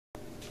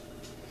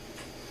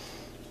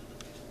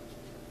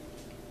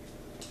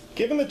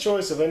Given the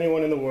choice of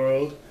anyone in the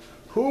world,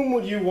 whom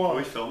would you Are we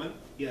want? filming?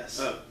 Yes.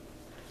 Oh.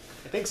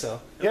 I think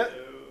so. Hello. Yep.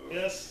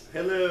 Yes.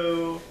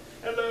 Hello.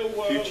 Hello,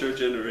 world. Future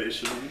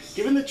generations.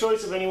 Given the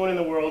choice of anyone in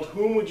the world,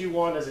 whom would you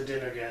want as a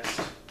dinner guest?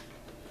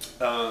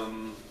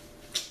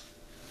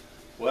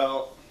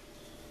 Well,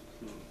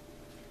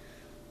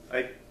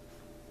 I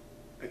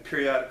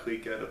periodically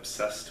get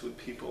obsessed with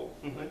people.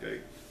 Mhm. Like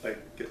I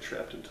get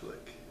trapped into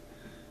like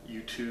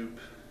YouTube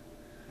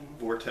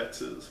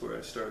vortexes where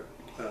I start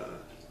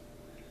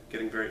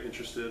getting very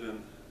interested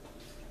in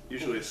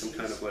usually some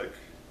kind of like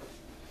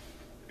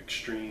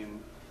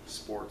extreme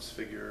sports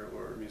figure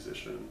or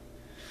musician.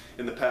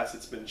 In the past,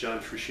 it's been John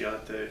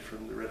Frusciante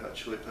from the Red Hot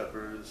Chili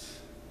Peppers.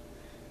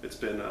 It's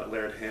been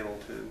Laird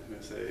Hamilton,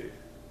 who's a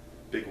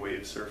big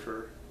wave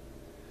surfer.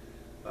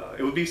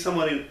 It would be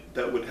somebody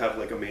that would have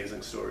like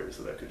amazing stories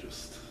that I could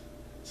just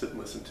sit and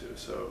listen to.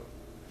 So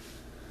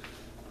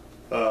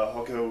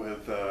I'll go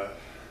with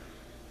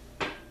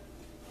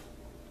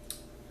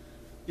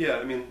yeah.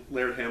 I mean,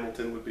 Laird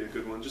Hamilton would be a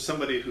good one. Just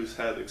somebody who's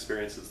had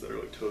experiences that are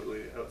like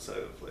totally outside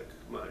of like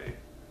my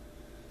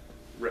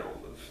realm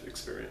of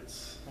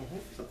experience.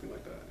 Something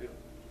like that. Yeah.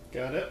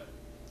 Got it.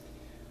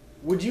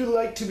 Would you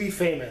like to be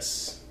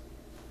famous?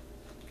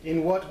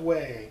 In what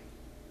way?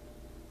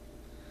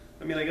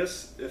 I mean, I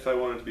guess if I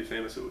wanted to be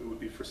famous, it would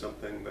be for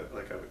something that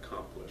like I've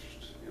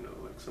accomplished. You know,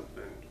 like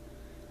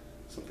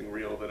something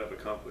real that I've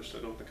accomplished. I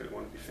don't think I'd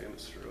want to be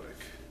famous for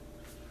like,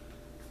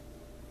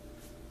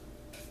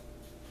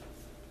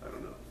 I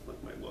don't know,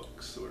 like my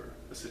looks or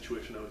a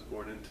situation I was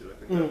born into. I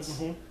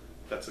think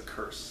that's a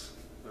curse.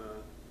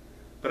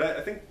 But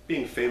I think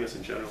being famous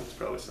in general is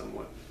probably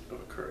somewhat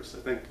of a curse. I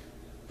think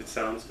it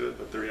sounds good,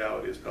 but the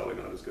reality is probably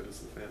not as good as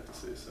the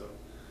fantasy. So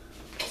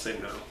I'll say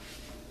no.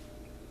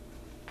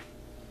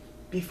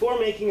 Before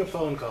making a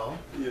phone call,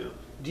 Yeah.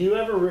 do you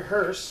ever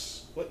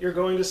rehearse what you're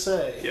going to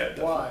say? Yeah,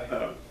 definitely.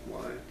 Why?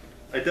 Why?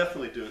 I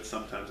definitely do it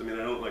sometimes. I mean,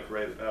 I don't like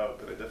write it out,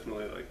 but I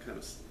definitely like kind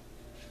of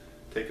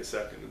take a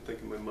second and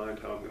think in my mind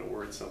how I'm going to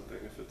word something.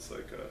 If it's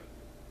like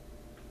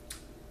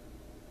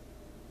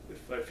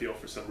if I feel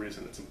for some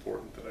reason it's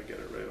important that I get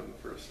it right on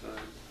the first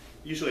time.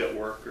 Usually at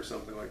work or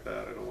something like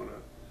that. I don't want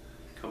to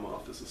come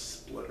off as a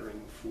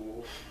spluttering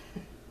fool.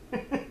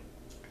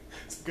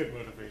 It's a good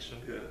motivation.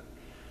 Yeah.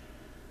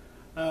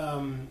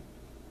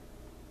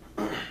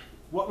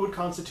 What would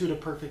constitute a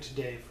perfect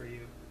day for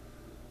you?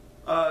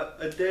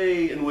 A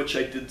day in which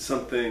I did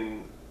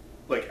something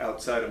like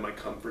outside of my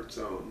comfort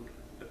zone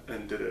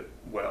and did it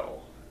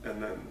well,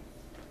 and then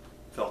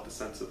felt a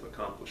sense of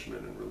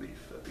accomplishment and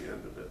relief at the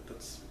end of it.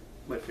 That's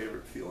my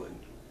favorite feeling.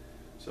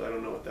 So I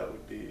don't know what that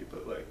would be,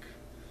 but like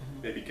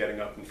maybe getting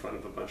up in front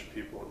of a bunch of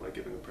people and like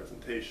giving a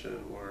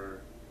presentation,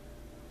 or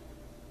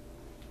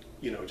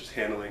you know, just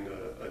handling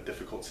a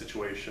difficult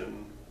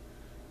situation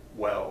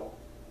well.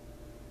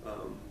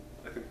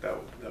 I think that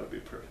would be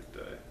a perfect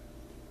day.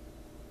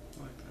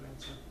 I like that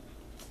answer.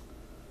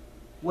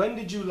 When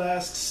did you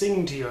last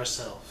sing to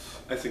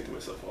yourself? I sing to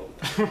myself all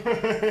the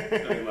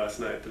time. I mean, last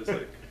night there's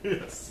like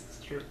Yes,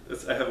 it's true.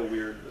 I have a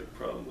weird like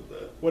problem with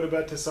that. What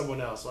about to someone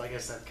else? Well, I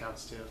guess that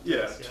counts too. Yeah,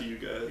 Yes, to you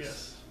guys.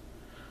 Yes.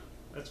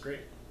 That's great.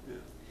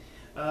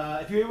 Yeah.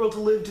 If you're able to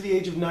live to the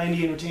age of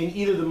 90 and retain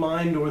either the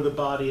mind or the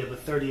body of a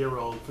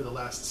 30-year-old for the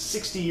last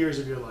 60 years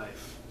of your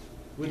life,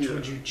 which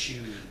would you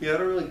choose? Yeah, I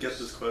don't really get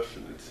this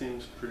question. It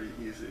seems pretty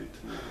easy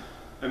to me.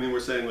 I mean,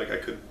 we're saying like I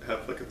could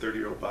have like a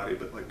 30-year-old body,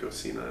 but like go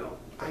senile.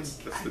 That's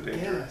the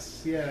danger.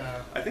 Yes,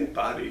 yeah. I think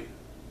body.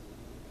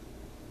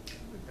 I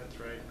think that's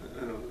right. I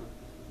don't know.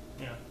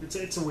 Yeah, it's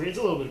a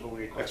little bit of a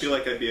weird I question. feel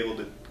like I'd be able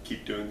to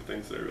keep doing the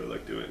things that I really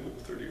like doing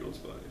with a 30-year-old's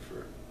body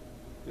for,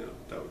 you know,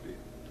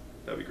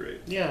 that'd be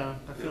great. Yeah,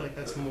 I feel Yeah. like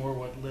that's more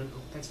what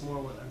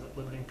ends up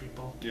limiting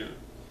people. Yeah.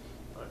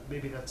 But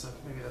maybe that's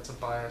a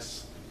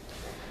bias.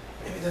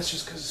 Maybe that's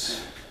just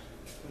because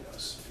who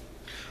knows.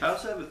 I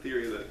also have a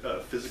theory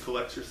that physical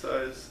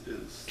exercise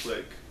is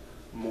like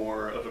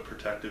more of a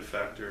protective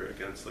factor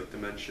against like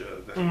dementia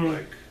than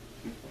like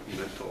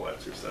mental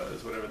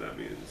exercise, whatever that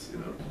means, you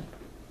know.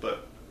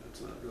 But it's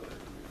not really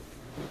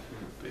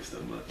based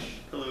on much.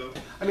 Hello.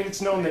 I mean,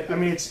 it's known that. I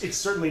mean, it's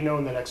certainly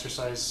known that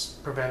exercise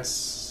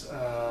prevents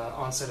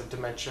onset of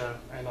dementia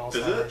and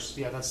Alzheimer's. Is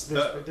it?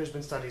 Yeah, there's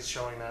been studies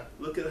showing that.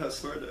 Look at how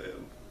smart I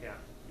am. Yeah.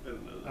 I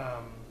didn't know that.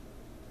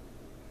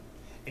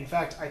 In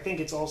fact, I think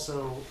it's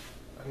also.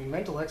 I mean,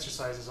 mental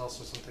exercise is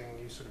also something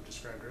you sort of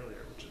described earlier,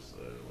 which is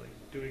like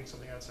doing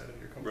something outside of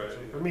your comfort Right,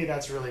 zone. yeah. For me,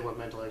 that's really what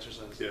mental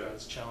exercise is Yeah. about,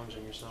 is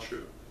challenging yourself.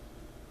 True.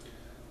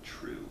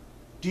 True.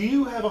 Do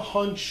you have a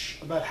hunch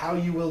about how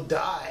you will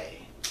die?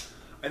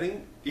 I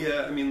think,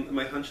 yeah, I mean,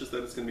 my hunch is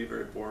that it's going to be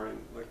very boring.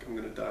 Like, I'm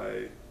going to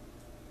die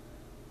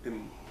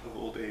of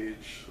old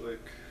age,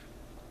 like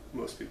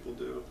most people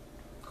do.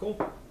 Cool.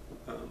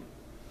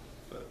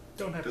 But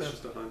Don't have that's to.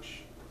 just a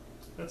hunch.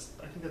 I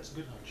think that's a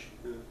good hunch.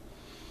 Yeah.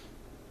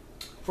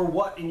 For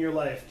what in your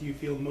life do you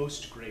feel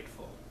most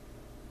grateful?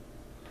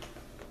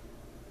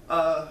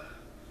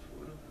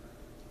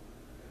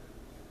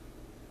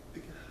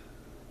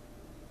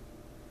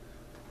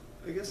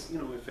 I guess,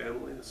 my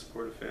family, a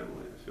supportive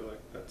family, I feel like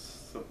that's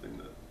something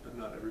that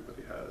not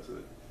everybody has.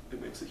 And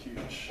it makes a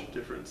huge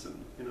difference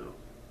in,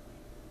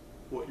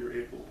 what you're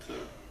able to.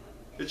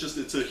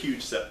 It's a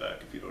huge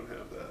setback if you don't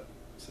have that.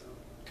 So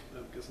I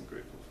guess I'm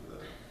grateful for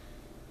that.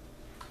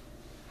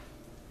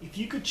 If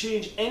you could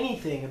change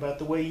anything about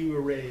the way you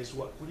were raised,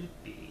 what would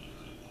it be?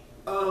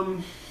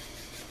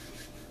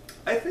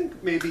 I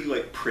think maybe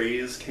like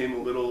praise came a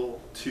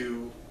little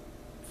too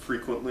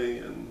frequently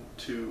and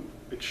too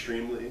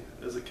extremely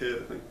as a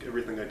kid. I think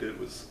everything I did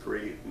was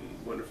great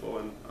and wonderful,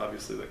 and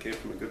obviously that came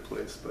from a good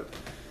place. But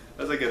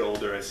as I get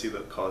older, I see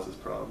that causes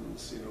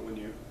problems. When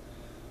you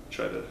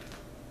try to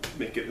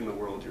make it in the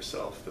world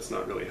yourself, that's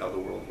not really how the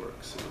world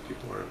works.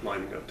 People aren't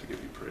lining up to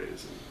give you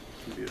praise,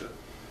 and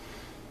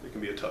it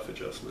can be a tough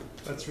adjustment.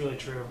 That's really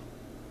true.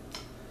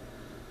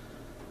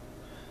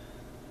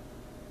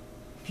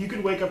 If you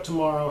could wake up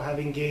tomorrow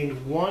having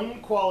gained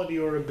one quality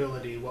or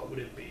ability, what would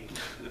it be?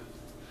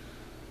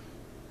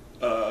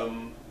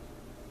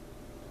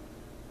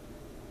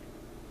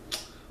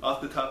 Off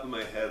the top of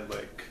my head,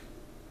 like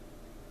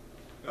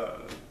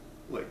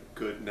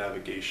good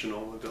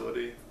navigational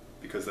ability,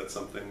 because that's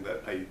something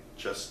that I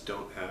just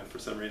don't have for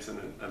some reason,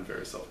 and I'm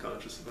very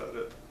self-conscious about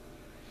it.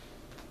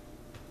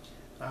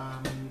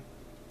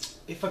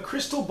 If a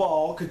crystal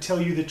ball could tell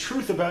you the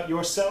truth about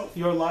yourself,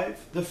 your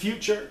life, the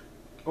future,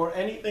 or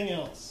anything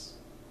else,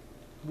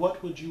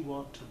 what would you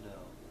want to know?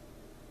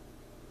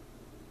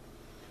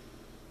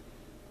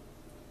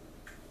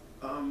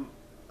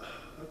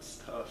 That's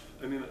tough.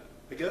 I mean,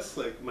 I guess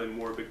like my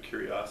morbid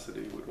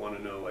curiosity would want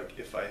to know like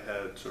if I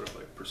had sort of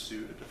like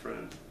pursued a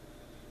different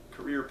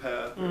career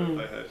path, or if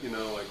I had,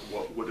 like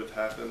what would have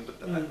happened. But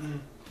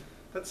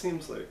that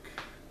seems like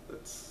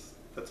that's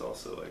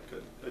also like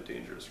a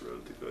dangerous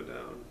road to go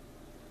down.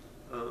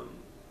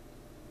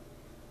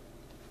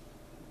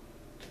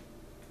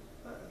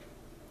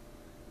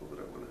 What would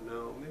I want to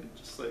know? Maybe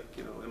just like,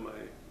 am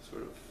I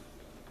sort of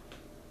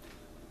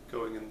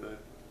going in the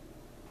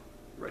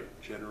right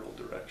general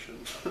direction?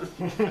 I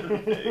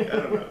don't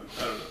know.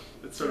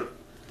 It's sort of,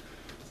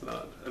 it's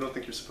not, I don't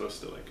think you're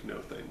supposed to like know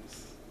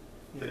things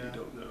that you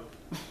don't know.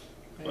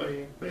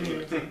 I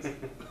hear you.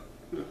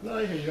 No,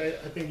 I hear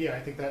you. I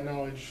think that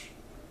knowledge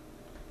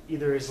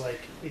either is like,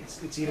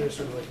 it's either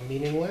sort of like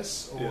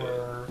meaningless,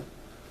 or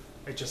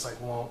it just like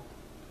won't,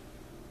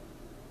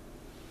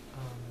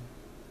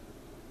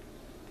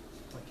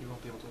 like you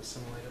won't be able to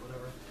assimilate it,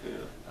 whatever.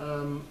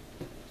 Yeah.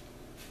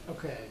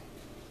 Okay.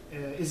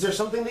 Is there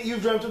something that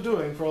you've dreamt of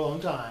doing for a long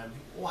time?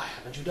 Why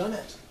haven't you done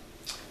it?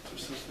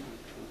 There's something.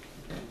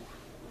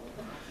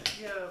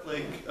 Yeah,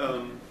 like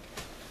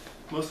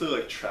mostly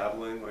like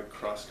traveling, like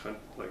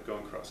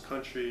going cross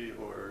country,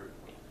 or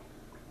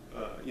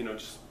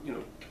just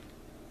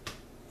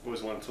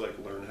always wanted to like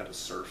learn how to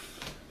surf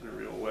in a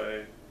real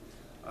way.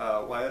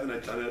 Why haven't I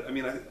done it? I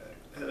mean, I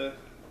had a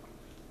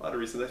lot of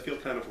reasons. I feel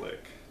kind of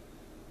like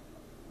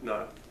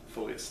not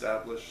fully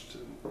established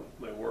in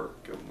my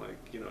work. I'm like,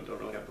 don't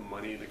really have the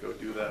money to go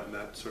do that, and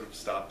that sort of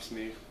stops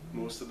me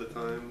most of the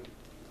time.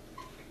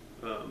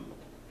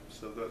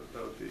 So that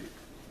would be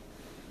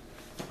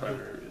the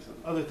primary reason.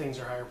 Other things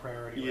are higher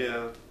priority. Yeah,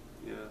 right?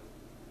 yeah.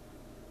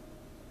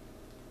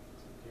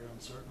 You're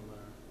uncertain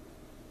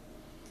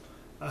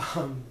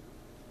there.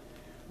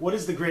 What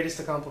is the greatest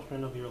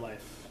accomplishment of your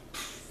life?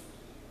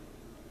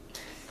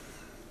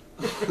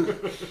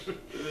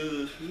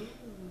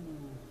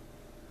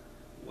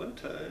 One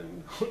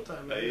time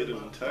I ate an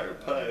entire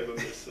pie by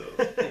myself.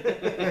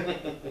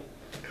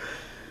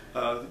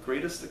 The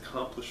greatest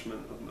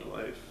accomplishment of my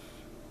life.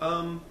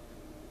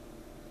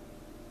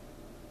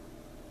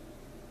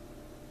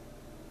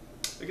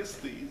 I guess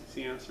the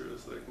easy answer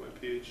is like my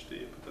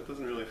PhD, but that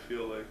doesn't really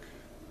feel like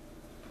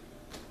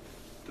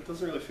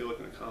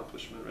an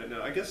accomplishment right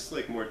now. I guess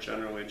like more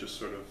generally just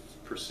sort of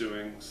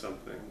pursuing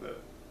something that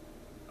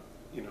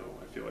I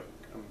feel like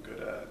I'm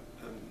good at,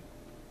 and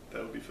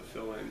that would be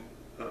fulfilling.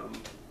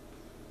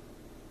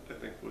 I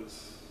think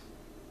was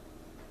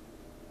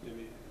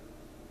maybe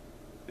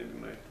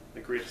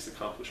my greatest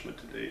accomplishment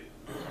to date.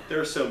 There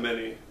are so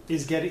many. I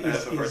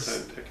have a hard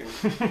time picking.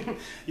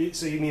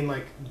 So you mean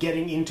like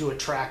getting into a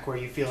track where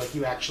you feel like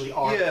you actually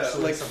are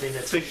pursuing something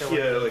that's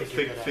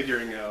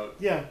figuring out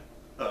Yeah.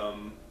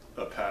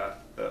 A path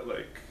that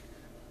like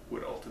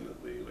would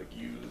ultimately like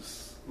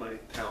use my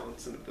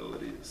talents and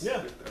abilities. Yeah. I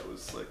think that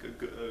was like a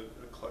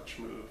clutch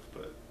move,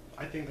 but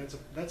I think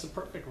that's a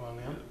perfect one,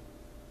 man.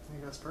 I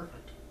think that's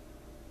perfect.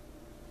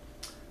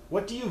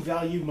 What do you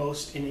value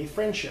most in a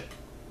friendship?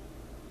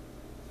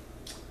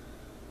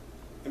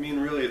 I mean,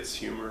 really, it's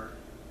humor.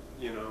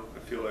 I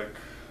feel like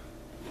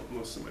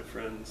most of my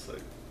friends,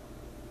 like,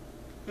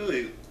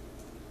 really,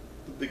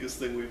 the biggest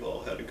thing we've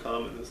all had in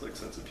common is like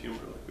sense of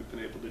humor. Like, we've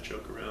been able to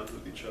joke around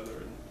with each other,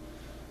 and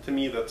to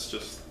me, that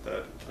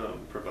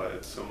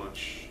provides so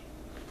much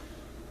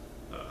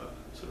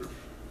sort of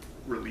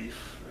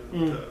relief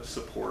and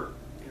support.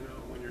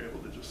 When you're able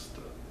to just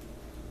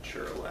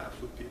share a laugh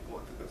with people,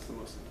 I think that's the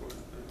most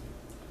important thing.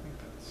 I think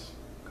that's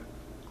a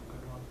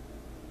good one.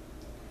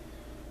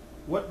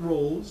 What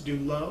roles do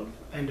love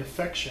and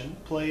affection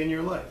play in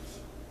your life?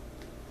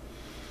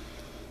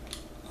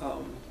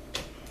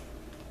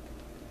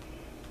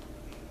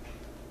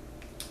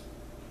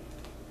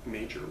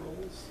 Major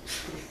roles.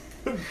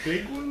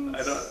 Big ones?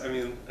 I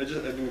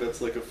think that's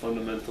like a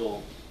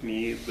fundamental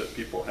need that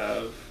people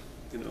have.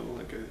 You know,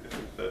 like I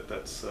think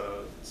that's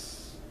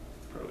it's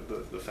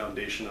probably the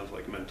foundation of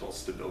like mental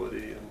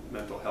stability and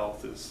mental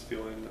health is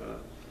feeling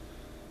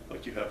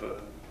like you have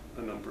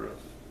a number of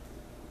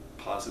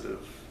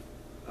positive,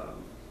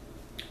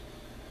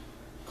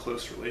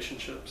 close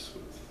relationships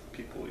with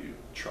people you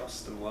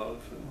trust and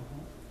love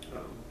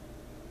and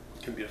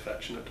can be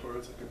affectionate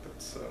towards. I think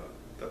that's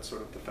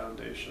sort of the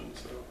foundation.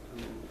 So I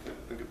mean, I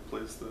think it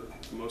plays the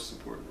most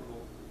important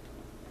role.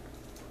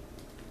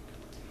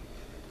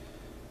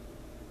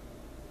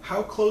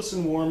 How close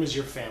and warm is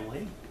your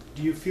family?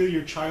 Do you feel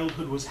your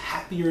childhood was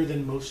happier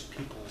than most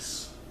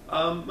people's?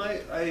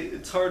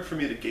 It's hard for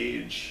me to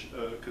gauge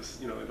because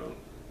I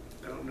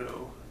don't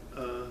know.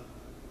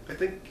 I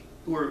think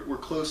we're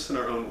close in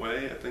our own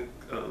way. I think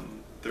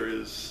there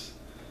is.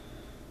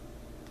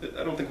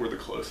 I don't think we're the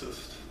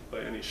closest by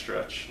any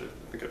stretch. I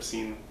think I've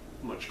seen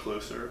much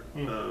closer.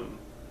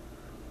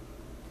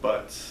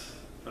 But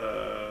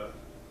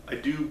I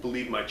do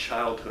believe my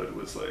childhood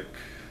was like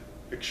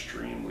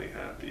extremely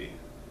happy.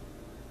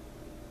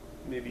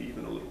 Maybe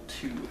even a little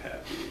too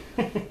happy.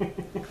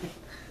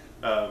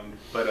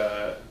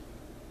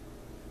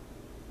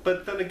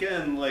 But then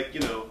again, like,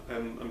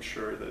 I'm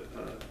sure that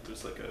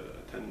there's like a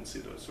tendency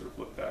to sort of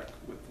look back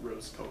with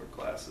rose-colored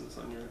glasses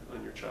on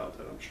your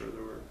childhood. I'm sure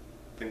there were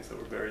things that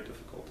were very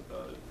difficult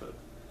about it, but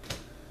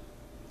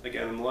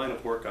again, in the line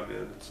of work I'm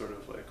in, it's sort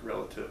of like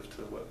relative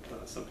to what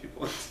some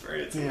people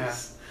experience. Yeah.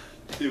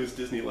 It was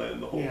Disneyland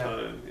the whole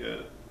time.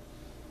 Yeah.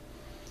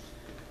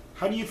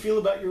 How do you feel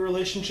about your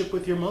relationship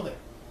with your mother?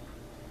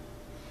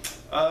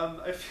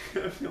 I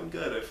feel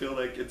good. I feel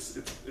like it's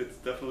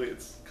definitely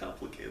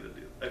complicated.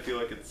 I feel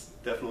like it's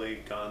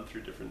definitely gone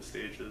through different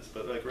stages.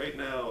 But like right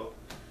now,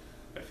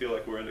 I feel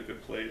like we're in a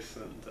good place,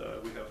 and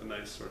we have a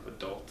nice sort of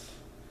adult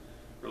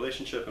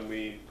relationship, and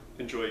we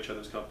enjoy each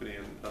other's company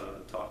and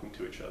talking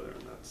to each other,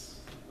 and that's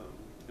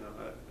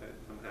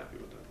I'm happy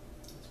with that.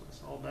 That's what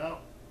it's all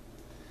about.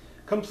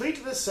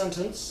 Complete this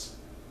sentence.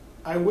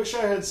 I wish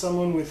I had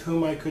someone with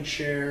whom I could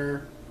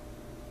share.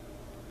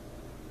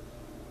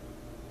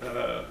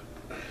 I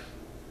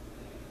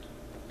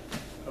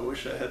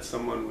wish I had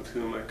someone with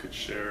whom I could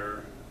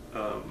share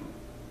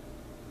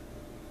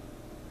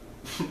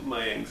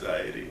my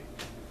anxiety,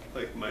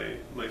 like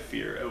my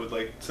fear. I would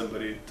like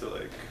somebody to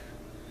like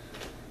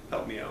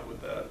help me out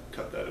with that,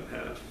 cut that in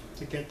half.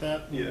 To get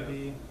that? Yeah.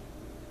 Maybe.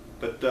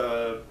 But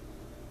the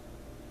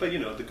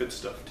good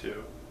stuff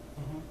too.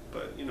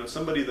 But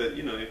somebody that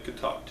you could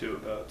talk to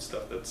about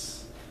stuff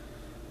that's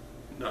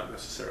not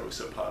necessarily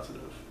so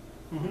positive.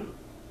 I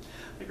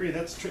agree.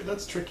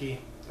 That's tricky.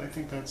 I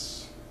think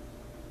that's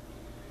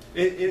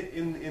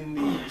in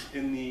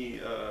the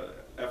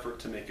effort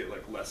to make it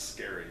like less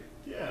scary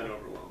and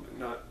overwhelming,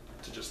 not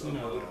to just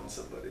unload on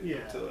somebody,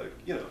 but to like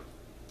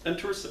and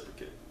to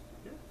reciprocate.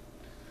 Yeah.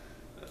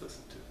 I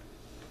listen to.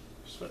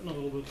 Sweating a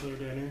little bit there,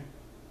 Danny.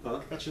 Huh?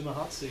 Got you in the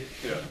hot seat.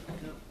 Yeah.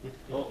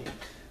 Oh,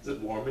 is it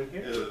warm in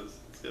here? It is.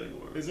 It's getting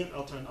warm. Is it?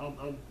 I'll turn No,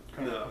 it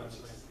it's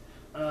just.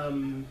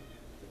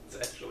 It's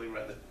actually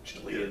rather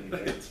chilly in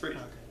here. It's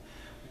freezing. Okay.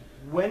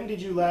 When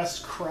did you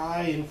last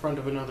cry in front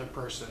of another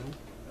person,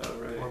 Oh,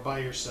 right. or by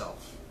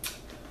yourself?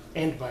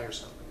 And by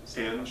yourself.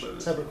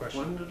 Separate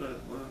question. When did I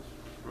last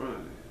cry?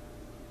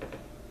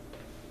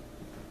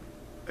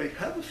 I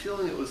have a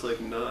feeling it was like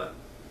not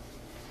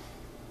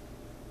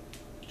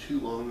too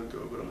long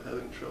ago, but I'm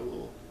having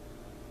trouble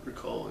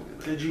recalling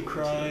it. Did you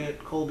cry at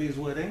Colby's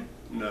wedding?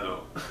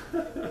 No.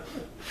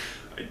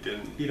 I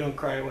didn't. You don't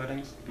cry at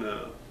weddings?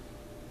 No.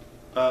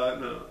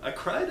 No. I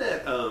cried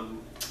at,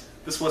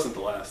 this wasn't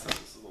the last time,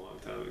 this was a long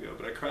time ago,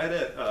 but I cried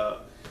at,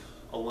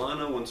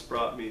 Alana once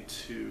brought me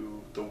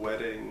to the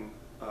wedding,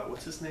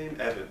 what's his name?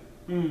 Evan.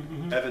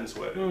 Mm-hmm. Evan's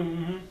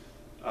wedding.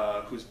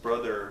 Mm-hmm. Whose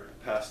brother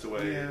passed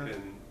away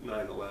in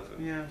 9/11.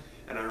 Yeah.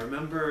 And I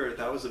remember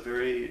that was a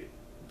very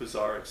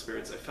bizarre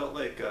experience. I felt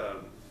like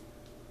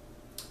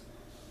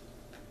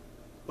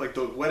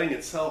the wedding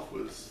itself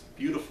was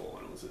beautiful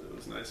and it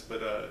was nice,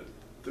 but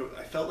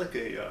I felt like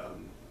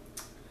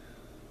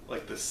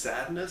like the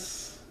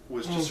sadness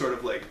was just sort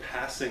of like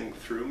passing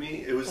through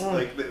me. It was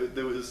like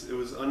it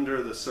was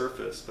under the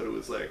surface, but it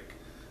was like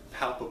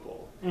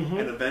palpable. Mm-hmm.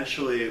 And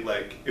eventually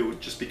like it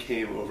just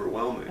became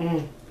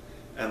overwhelming.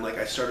 And like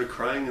I started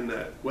crying in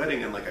that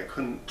wedding, and like I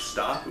couldn't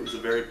stop. It was a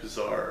very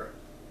bizarre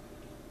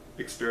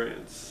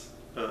experience.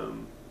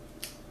 Because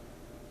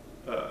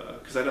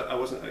I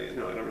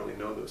don't really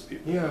know those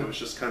people. Yeah. It was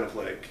just kind of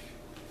like,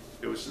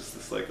 it was just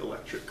this like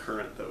electric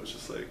current that was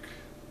just like,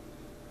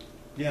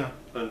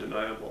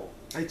 undeniable.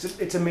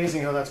 It's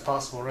amazing how that's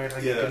possible, right?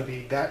 Like you can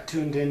be that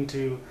tuned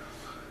into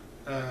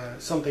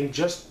something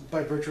just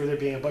by virtue of there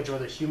being a bunch of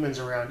other humans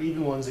around,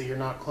 even ones that you're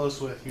not close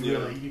with,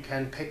 you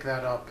can pick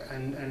that up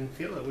and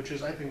feel it, which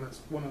is, I think that's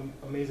one of the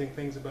amazing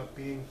things about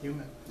being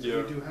human. Yeah.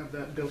 You do have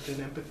that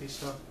built-in empathy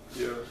stuff.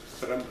 Yeah,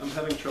 but I'm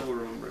having trouble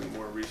remembering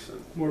more recent.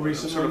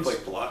 Recent I'm sort of ones?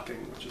 like blocking,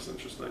 which is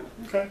interesting.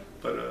 Okay.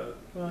 But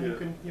Well, yeah.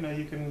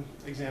 you can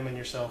examine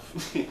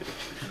yourself.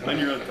 On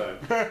your own time.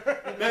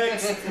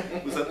 Next.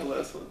 Was that the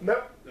last one?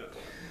 Nope.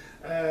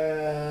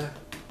 No.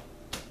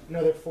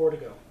 Another 4 to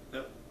go.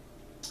 Yep.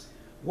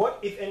 What,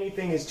 if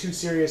anything, is too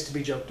serious to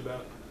be joked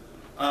about?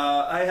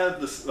 I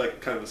have this like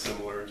kind of a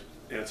similar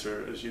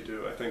answer as you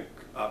do. I think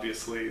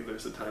obviously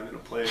there's a time and a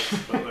place,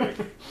 but like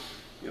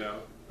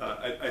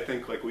I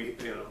think like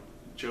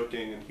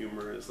joking and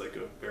humor is like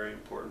a very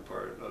important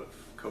part of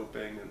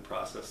coping and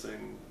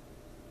processing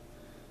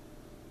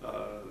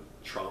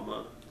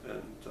trauma,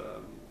 and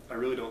I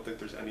really don't think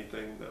there's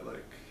anything that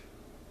like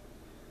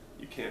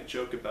you can't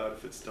joke about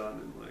if it's done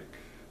in like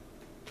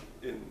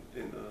in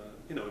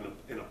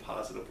a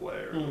positive way,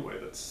 or in a way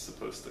that's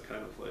supposed to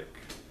kind of like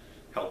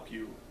help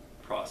you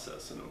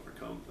process and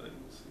overcome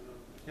things.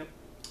 Yep.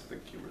 I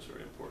think humor is a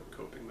very important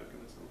coping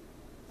mechanism.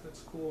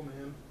 That's cool,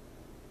 man.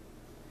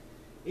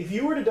 If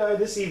you were to die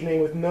this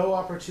evening with no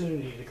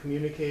opportunity to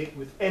communicate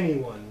with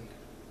anyone,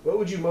 what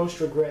would you most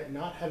regret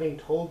not having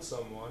told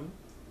someone?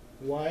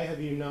 Why have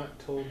you not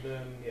told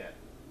them yet?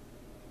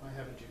 Why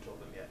haven't you told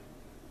them yet?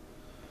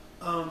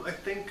 I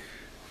think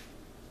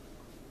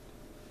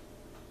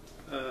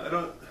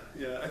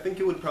I think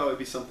it would probably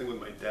be something with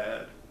my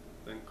dad.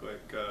 I think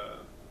like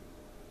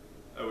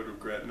I would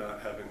regret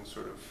not having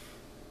sort of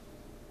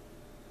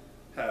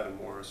had a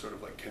more sort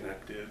of like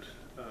connected,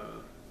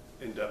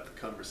 in-depth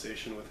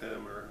conversation with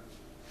him, or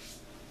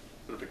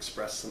sort of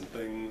express some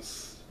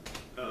things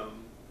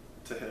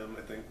to him.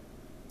 I think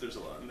there's a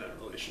lot in that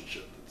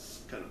relationship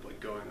that's kind of like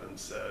going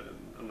unsaid, and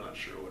I'm not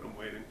sure what I'm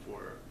waiting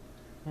for.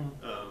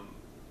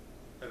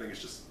 I think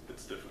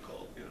it's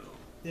difficult,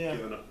 Yeah.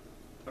 given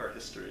our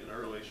history and our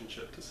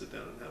relationship, to sit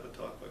down and have a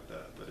talk like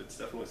that. But it's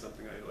definitely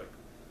something I like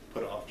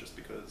put off just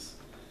because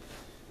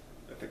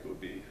I think it would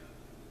be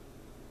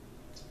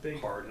It's a big,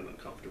 hard and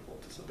uncomfortable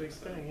to some big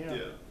extent. thing, yeah.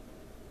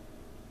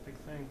 Big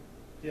thing.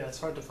 Yeah, it's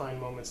hard to find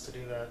moments to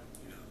do that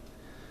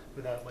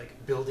without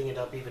like building it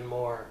up even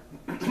more.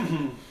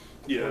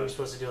 Yeah. What are you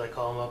supposed to do? Like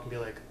call him up and be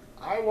like,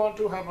 "I want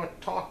to have a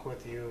talk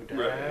with you, Dad."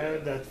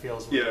 Right. That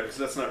feels Yeah, weird. because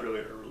that's not really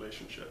a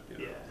relationship.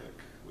 Yeah.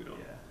 Like we don't.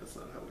 Yeah. That's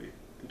not how we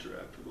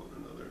interact with one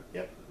another.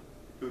 Yep.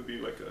 It would be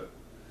like a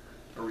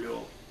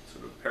real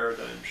sort of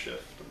paradigm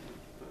shift. And,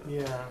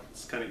 Yeah,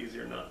 It's kind of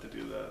easier not to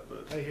do that,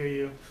 but I hear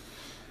you.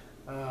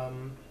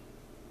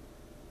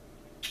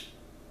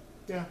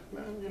 Yeah,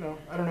 man,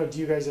 I don't know. Do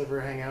you guys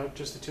ever hang out,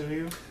 just the two of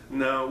you?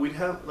 no, we'd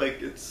have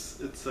like it's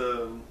It's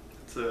an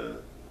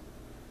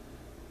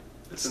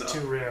too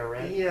rare,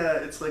 right? Yeah,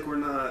 it's like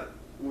we're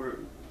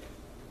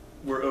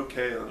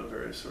okay on a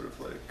very sort of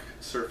like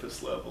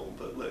surface level,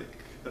 but like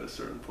at a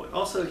certain point.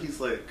 Also, he's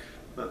like,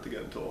 not to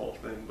get into a whole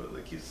thing, but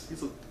like he's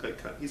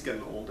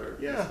getting older.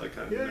 Yeah. He's like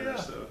kind of Yeah, there, yeah.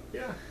 so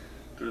Yeah.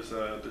 there's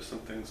some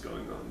things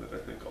going on that I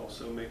think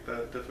also make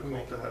that difficult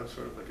Make to it have work.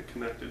 sort of like a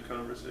connected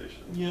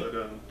conversation. Yeah.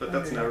 But I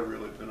that's hear never you.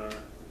 really been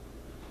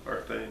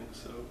our thing.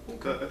 So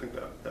Okay. I think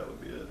that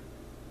would be it.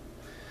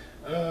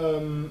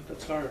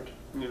 That's hard.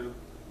 Yeah.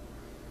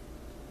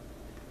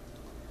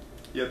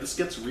 Yeah, this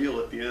gets real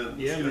at the end.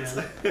 Yeah, It's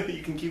man. like,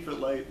 you can keep it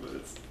light, but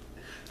it's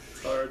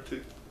hard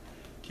to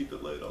keep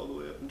it light all the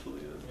way up until the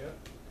end. Yeah.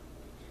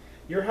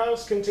 Your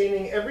house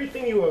containing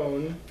everything you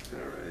own All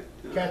right.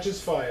 Yeah.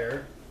 catches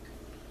fire.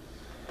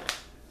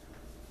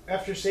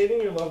 After saving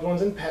your loved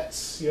ones and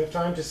pets, you have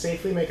time to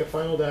safely make a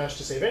final dash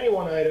to save any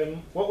one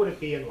item. What would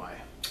it be and why?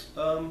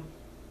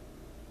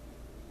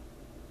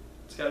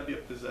 It's got to be a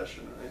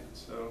possession, right?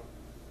 So,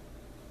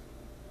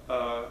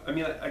 I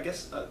mean, I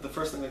guess the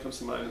first thing that comes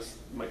to mind is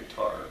my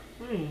guitar.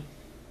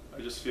 I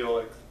just feel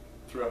like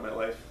throughout my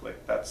life,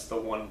 like that's the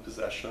one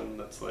possession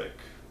that's like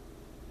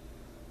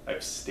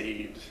I've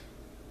stayed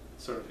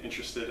sort of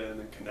interested in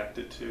and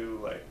connected to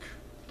like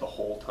the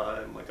whole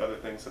time. Like other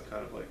things have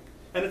kind of like,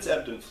 and it's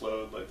ebbed and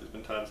flowed. Like there's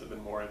been times I've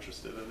been more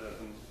interested in it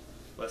and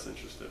less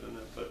interested in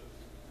it, but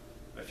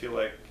I feel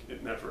like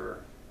it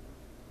never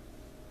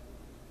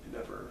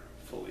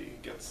fully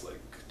gets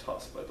like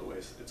tossed by the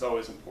wayside. It's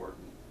always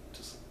important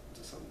to some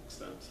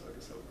extent. So I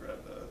guess I would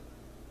grab that.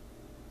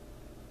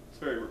 It's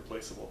very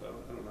replaceable though.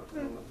 I don't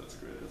know if that's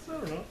great. I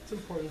don't know. It's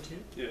important to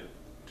you. Yeah.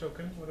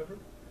 Token, whatever.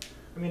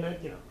 I mean,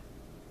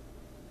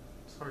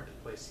 it's hard to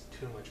place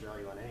too much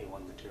value on any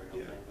one material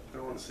Yeah. thing. I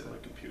don't want to say my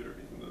computer,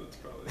 even though it's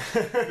probably.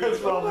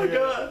 It's oh my probably,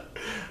 god!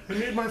 I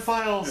need my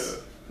files.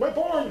 Yeah. My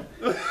porn.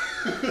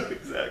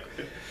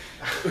 Exactly.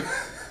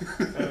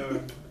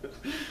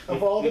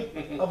 Of all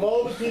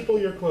the people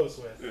you're close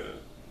with, Yeah.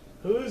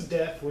 whose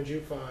death would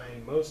you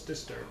find most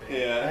disturbing?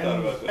 Yeah, I thought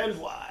about that. And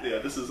why? Yeah,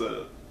 this is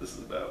about.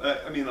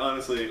 I mean,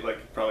 honestly,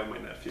 like probably my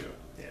nephew.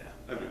 Yeah.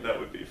 I mean, that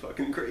would be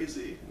fucking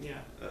crazy. Yeah.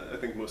 I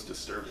think most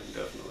disturbing,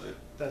 definitely.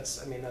 That's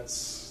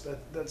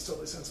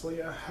totally sensible.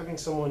 Yeah, having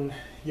someone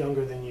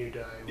younger than you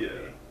die would Yeah.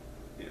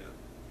 be Yeah.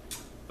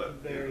 But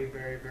Very, yeah,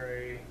 very,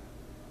 very.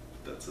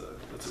 that's a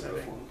rough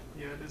upsetting. one.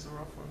 Yeah, it is a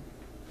rough one.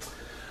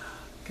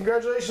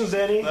 Congratulations,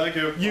 Danny. Thank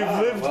you. You've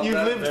Wow, lived. well You've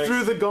done, lived thanks.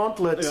 through the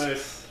gauntlet.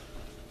 Nice.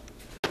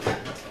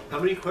 How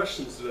many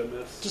questions did I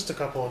miss? Just a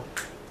couple.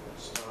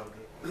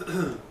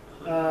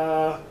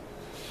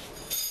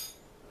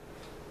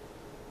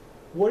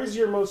 What is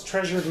your most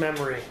treasured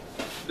memory?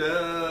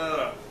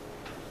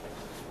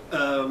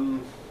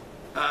 Um.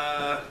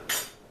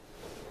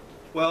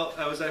 Well,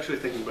 I was actually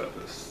thinking about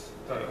this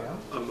There you go.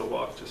 on the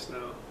walk just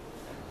now.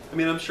 I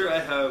mean, I'm sure I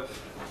have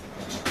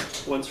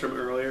ones from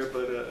earlier,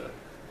 but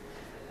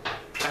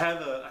I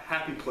have a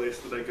happy place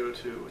that I go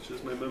to, which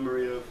is my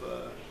memory of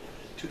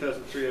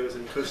 2003. I was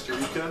in Costa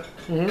Rica.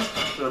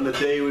 Mm-hmm. And on the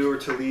day we were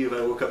to leave, I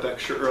woke up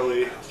extra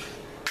early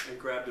and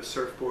grabbed a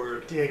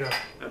surfboard Diego.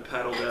 and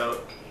paddled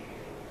out.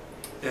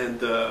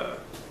 And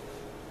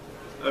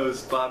I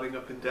was bobbing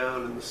up and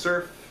down in the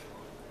surf.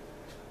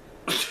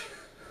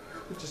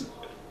 Just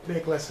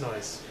make less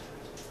noise.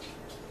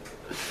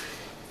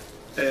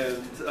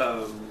 And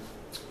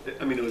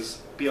I mean, it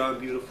was beyond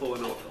beautiful,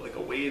 and like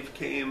a wave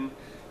came,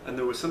 and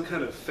there was some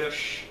kind of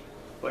fish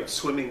like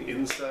swimming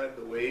inside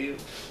the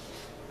wave,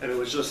 and it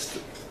was just,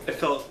 I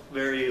felt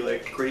very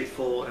like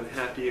grateful and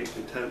happy and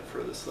content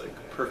for this like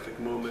perfect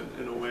moment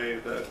in a way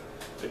that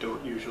I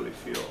don't usually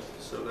feel.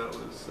 So that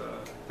was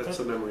that's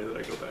a memory that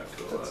I go back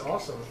to a lot. That's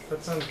awesome.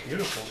 That sounds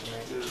beautiful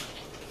to me.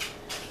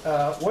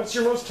 Yeah. What's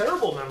your most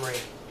terrible memory?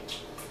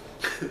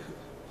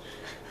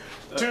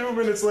 2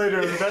 minutes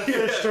later, that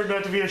fish Yeah. turned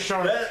out to be a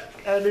shark,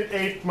 and it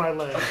ate my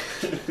leg.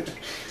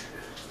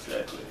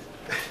 Exactly.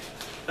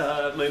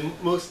 My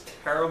most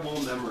terrible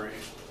memory.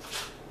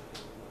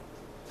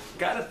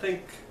 Gotta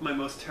think my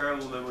most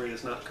terrible memory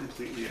is not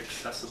completely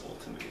accessible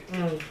to me.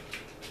 Mm.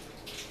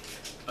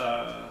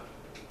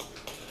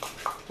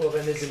 Well,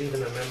 then is it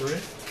even a memory?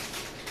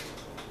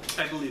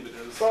 I believe it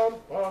is. Bum,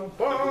 bum,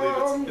 I believe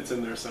bum. it's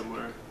in there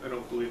somewhere. I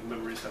don't believe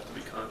memories have to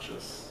be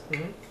conscious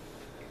Mhm.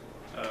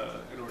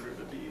 in order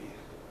to be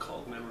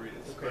called memories.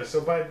 Okay, But-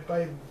 so by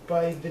very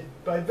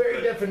But-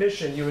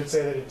 definition, you would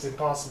say that it's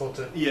impossible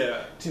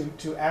yeah,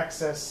 to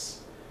access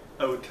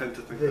I would tend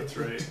to think the, that's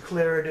the right.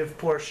 declarative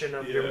portion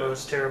of your Yeah.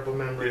 most terrible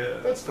memory. Yeah.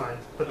 That's fine,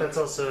 but that's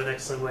also an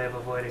excellent way of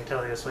avoiding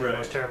telling us what your Right.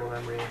 most terrible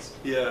memory is.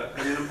 Yeah,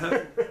 I mean, I'm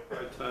having a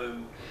hard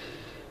time.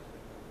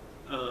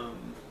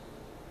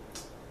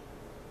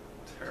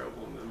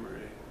 Terrible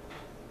memory.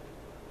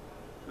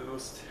 The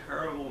most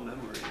terrible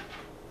memory.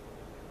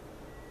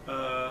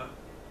 I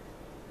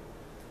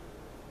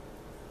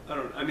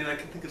don't. I mean, I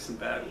can think of some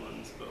bad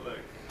ones, but like,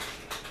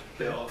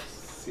 they all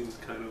seem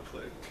kind of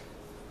like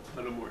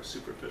on a more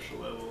superficial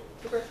level.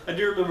 Okay. I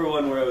do remember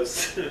one where I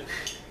was,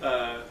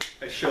 I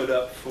showed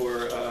up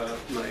for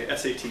my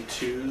SAT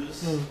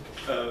 2s,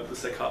 the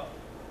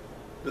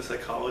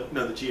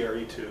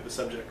GRE 2, the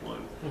subject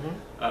one,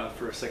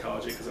 for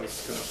psychology, because I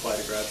was going to apply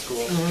to grad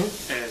school,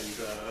 and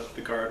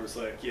the guard was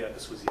like, yeah,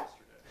 this was yesterday.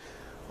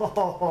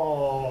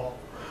 Oh,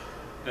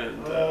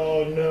 And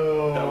oh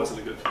no. that wasn't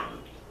a good feeling.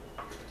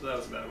 So that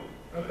was a bad one.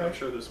 Okay. I'm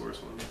sure there's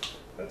worse ones.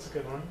 That's a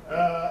good one.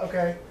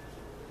 Okay.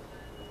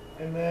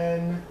 And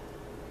then,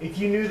 if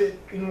you knew that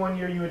in 1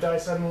 year you would die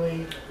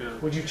suddenly, Yeah.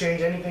 would you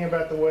change anything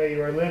about the way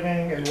you are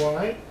living and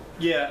why?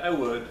 Yeah, I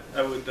would.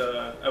 I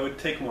would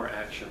take more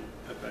action.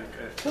 I think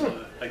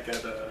I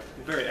get a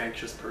very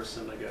anxious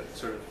person. I get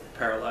sort of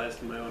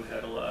paralyzed in my own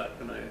head a lot,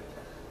 and I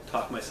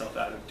talk myself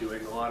out of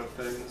doing a lot of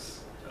things.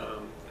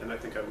 And I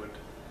think I would,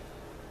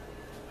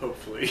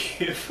 hopefully,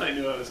 if I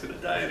knew I was going to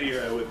die in a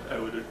year, I would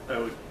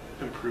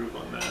improve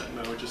on that, and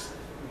I would just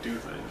do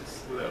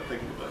things without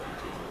thinking about them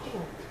too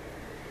much.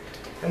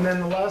 And then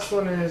the last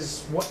one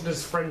is, what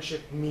does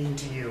friendship mean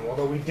to you?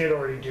 Although we did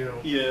already do.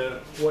 Yeah.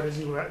 What do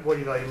you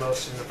value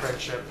most in the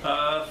friendship?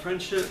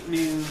 Friendship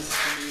means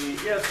to me,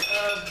 yes,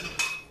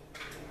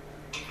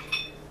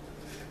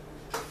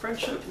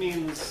 friendship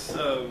means,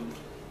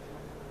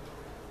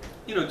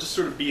 just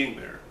sort of being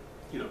there,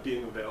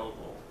 being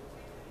available,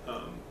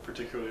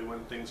 particularly when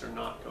things are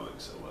not going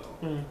so well,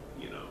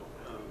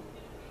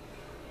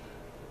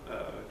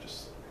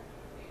 just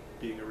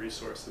being a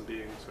resource and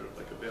being sort of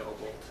like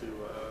available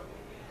to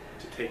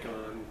take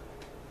on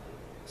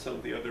some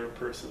of the other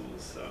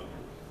person's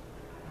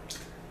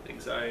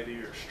anxiety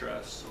or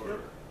stress or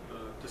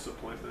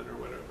disappointment or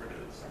whatever it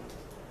is.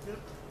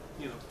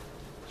 Yep.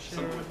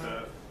 Something like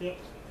that. Yep.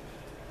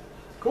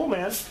 Cool,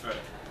 man. All right.